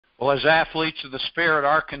Well, as athletes of the Spirit,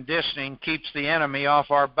 our conditioning keeps the enemy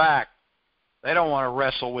off our back. They don't want to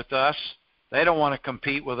wrestle with us. They don't want to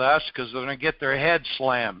compete with us because they're going to get their head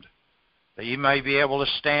slammed. That you may be able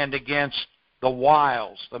to stand against the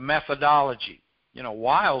wiles, the methodology. You know,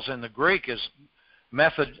 wiles in the Greek is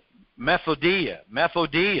methodia.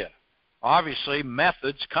 Obviously,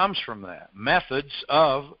 methods comes from that. Methods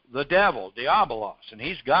of the devil, diabolos. And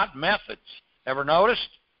he's got methods. Ever noticed?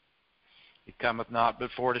 He cometh not but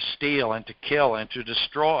for to steal and to kill and to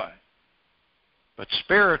destroy. But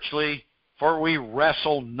spiritually, for we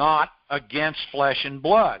wrestle not against flesh and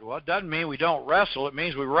blood. Well, it doesn't mean we don't wrestle. It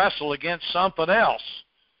means we wrestle against something else.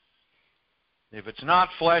 If it's not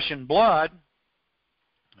flesh and blood,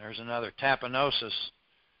 there's another tapinosis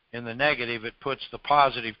in the negative. It puts the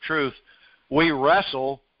positive truth. We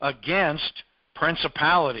wrestle against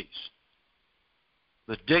principalities,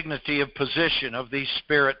 the dignity of position of these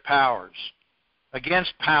spirit powers,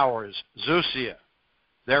 against powers, Zeusia,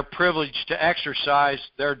 their privilege to exercise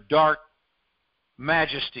their dark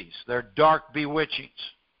majesties, their dark bewitchings,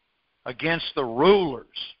 against the rulers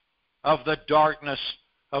of the darkness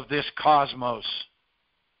of this cosmos.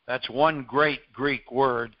 That's one great Greek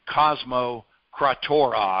word,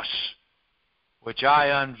 cosmokratoros, which I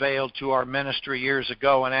unveiled to our ministry years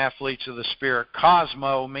ago in Athletes of the Spirit.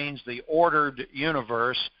 Cosmo means the ordered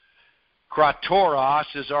universe. Kratoros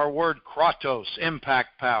is our word kratos,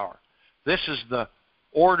 impact power. This is the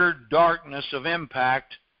ordered darkness of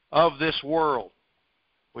impact of this world,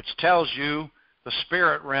 which tells you the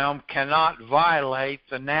spirit realm cannot violate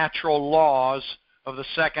the natural laws of the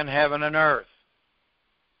second heaven and earth.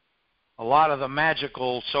 A lot of the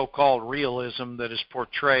magical so-called realism that is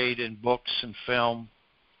portrayed in books and film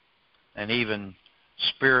and even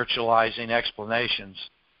spiritualizing explanations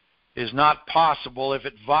is not possible if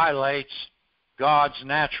it violates God's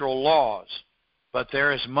natural laws. But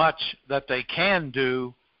there is much that they can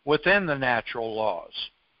do within the natural laws.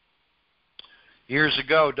 Years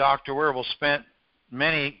ago, Dr. Wirbel spent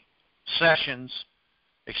many sessions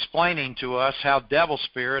explaining to us how devil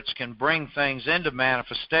spirits can bring things into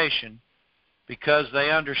manifestation because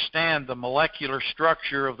they understand the molecular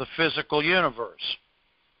structure of the physical universe.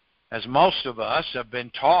 As most of us have been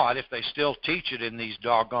taught, if they still teach it in these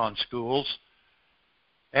doggone schools,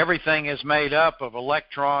 everything is made up of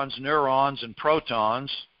electrons, neurons, and protons.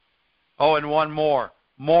 Oh, and one more,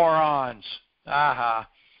 morons. Aha.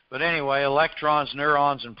 But anyway, electrons,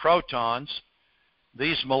 neurons, and protons,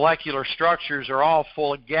 these molecular structures are all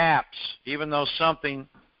full of gaps. Even though something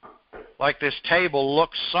like this table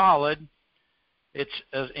looks solid, it's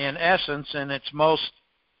in essence, in its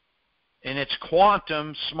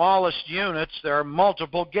quantum smallest units, there are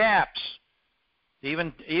multiple gaps.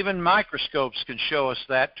 Even microscopes can show us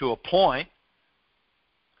that to a point,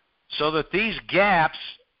 so that these gaps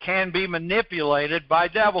can be manipulated by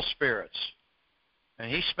devil spirits.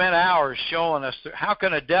 And he spent hours showing us how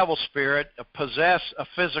can a devil spirit possess a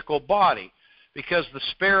physical body? Because the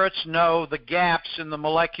spirits know the gaps in the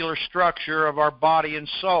molecular structure of our body and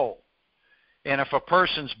soul. And if a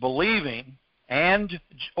person's believing and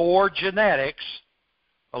or genetics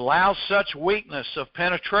allows such weakness of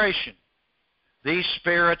penetration, these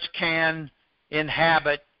spirits can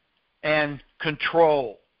inhabit and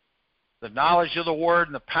control. The knowledge of the Word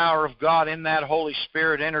and the power of God in that Holy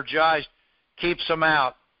Spirit energized keeps them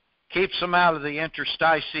out of the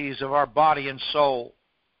interstices of our body and soul.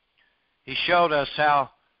 He showed us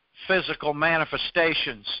how physical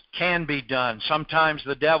manifestations can be done. Sometimes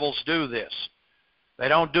the devils do this. They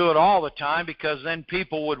don't do it all the time because then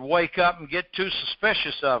people would wake up and get too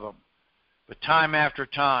suspicious of them. But time after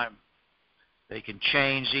time, they can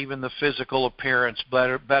change even the physical appearance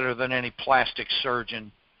better than any plastic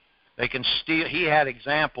surgeon. They can steal. He had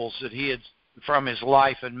examples that he had from his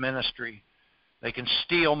life and ministry. They can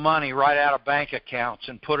steal money right out of bank accounts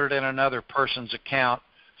and put it in another person's account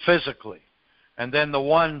physically. And then the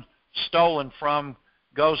one stolen from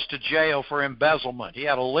goes to jail for embezzlement. He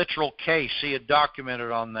had a literal case. He had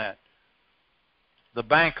documented on that. The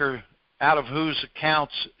banker out of whose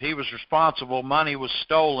accounts he was responsible, money was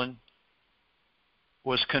stolen,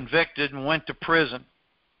 was convicted and went to prison,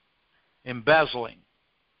 embezzling.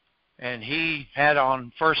 And he had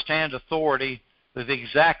on first-hand authority that the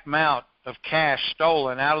exact amount of cash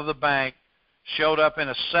stolen out of the bank showed up in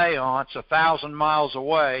a seance 1,000 miles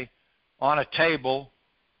away on a table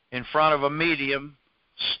in front of a medium,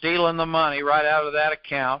 stealing the money right out of that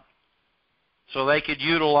account so they could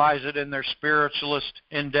utilize it in their spiritualist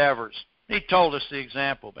endeavors. He told us the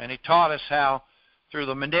example, and he taught us how through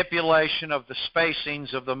the manipulation of the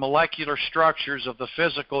spacings of the molecular structures of the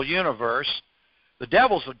physical universe, the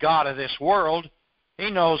devil's the god of this world. He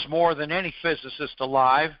knows more than any physicist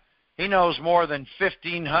alive. He knows more than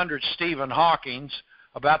 1,500 Stephen Hawkings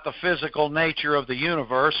about the physical nature of the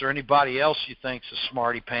universe, or anybody else you think's a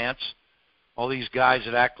smarty pants. All these guys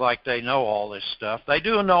that act like they know all this stuff. They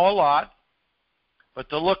do know a lot, but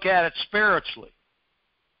to look at it spiritually.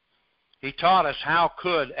 He taught us how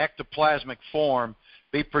could ectoplasmic form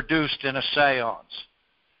be produced in a seance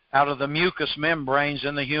out of the mucous membranes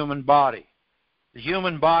in the human body. The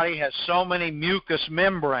human body has so many mucous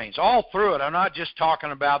membranes all through it. I'm not just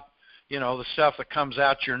talking about, the stuff that comes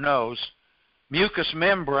out your nose. Mucous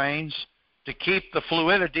membranes to keep the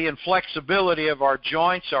fluidity and flexibility of our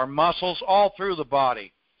joints, our muscles, all through the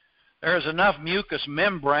body. There's enough mucous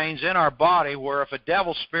membranes in our body where if a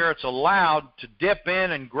devil spirit's allowed to dip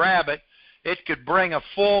in and grab it, it could bring a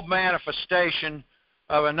full manifestation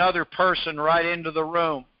of another person right into the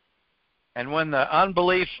room. And when the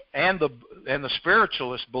unbelief and the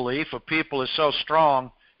spiritualist belief of people is so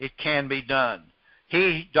strong, it can be done.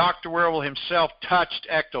 Dr. Werwell himself touched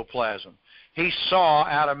ectoplasm. He saw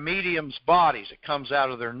out of mediums' bodies. It comes out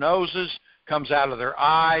of their noses, comes out of their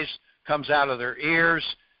eyes, comes out of their ears.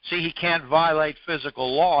 See, he can't violate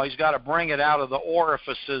physical law. He's got to bring it out of the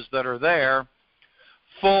orifices that are there.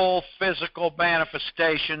 Full physical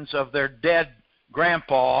manifestations of their dead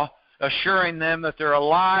grandpa, assuring them that they're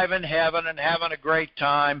alive in heaven and having a great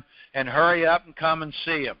time, and hurry up and come and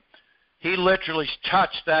see him. He literally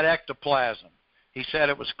touched that ectoplasm. He said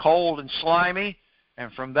it was cold and slimy,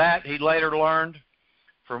 and from that he later learned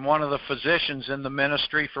from one of the physicians in the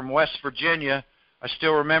ministry from West Virginia. I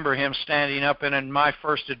still remember him standing up in my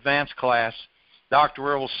first advanced class. Dr.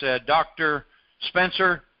 Werwell said, "Dr.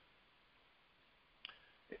 Spencer,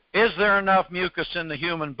 is there enough mucus in the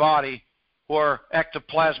human body where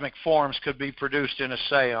ectoplasmic forms could be produced in a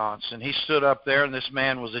seance?" And he stood up there, and this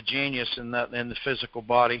man was a genius in the physical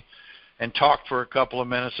body, and talked for a couple of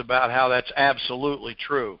minutes about how that's absolutely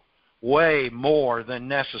true. Way more than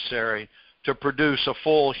necessary to produce a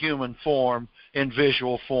full human form in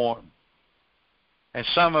visual form. And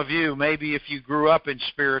some of you, maybe if you grew up in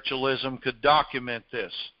spiritualism, could document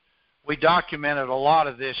this. We documented a lot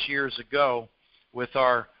of this years ago with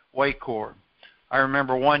our Way Corps. I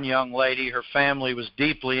remember one young lady, her family was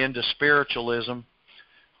deeply into spiritualism.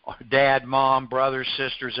 Dad, mom, brothers,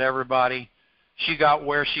 sisters, everybody. She got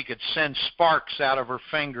where she could send sparks out of her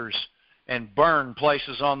fingers and burn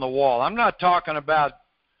places on the wall. I'm not talking about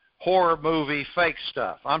horror movie fake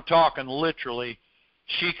stuff. I'm talking literally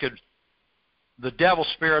the devil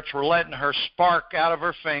spirits were letting her spark out of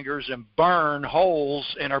her fingers and burn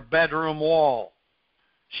holes in her bedroom wall.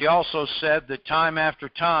 She also said that time after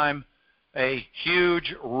time, a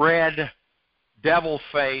huge red devil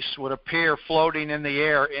face would appear floating in the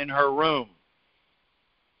air in her room.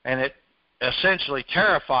 And it essentially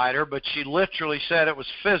terrified her, but she literally said it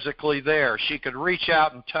was physically there. She could reach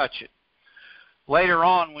out and touch it. Later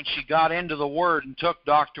on, when she got into the Word and took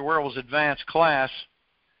Dr. Werwell's advanced class,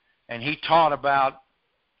 and he taught about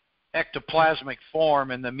ectoplasmic form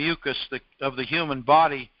and the mucus of the human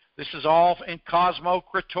body, this is all in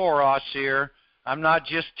cosmokratoros here. I'm not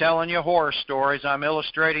just telling you horror stories. I'm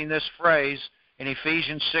illustrating this phrase in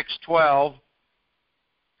Ephesians 6:12.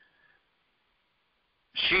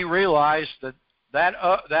 She realized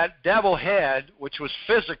that devil head, which was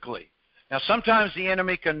physically. Now, sometimes the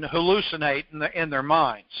enemy can hallucinate in their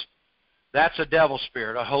minds. That's a devil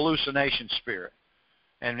spirit, a hallucination spirit.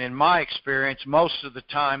 And in my experience, most of the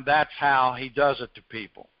time, that's how he does it to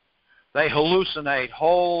people. They hallucinate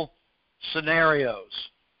whole scenarios,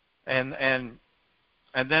 and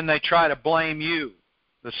then they try to blame you,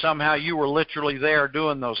 that somehow you were literally there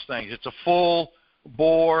doing those things. It's a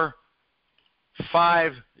full-bore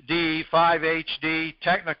 5D, 5HD,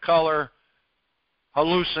 Technicolor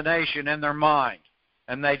hallucination in their mind.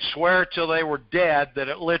 And they'd swear till they were dead that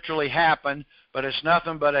it literally happened, but it's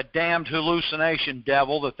nothing but a damned hallucination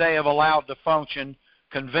devil that they have allowed to function,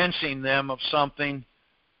 convincing them of something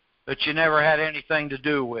that you never had anything to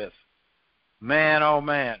do with. Man, oh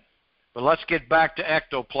man. But let's get back to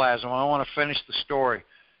ectoplasm. I want to finish the story.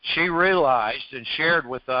 She realized and shared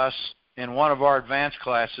with us in one of our advanced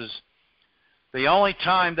classes, the only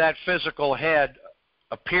time that physical head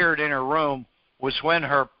appeared in her room was when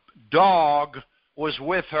her dog was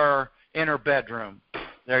with her in her bedroom.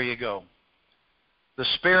 There you go. The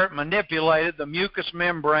spirit manipulated the mucous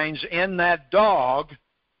membranes in that dog,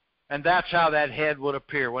 and that's how that head would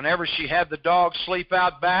appear. Whenever she had the dog sleep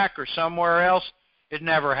out back or somewhere else, it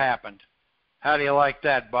never happened. How do you like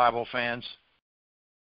that, Bible fans?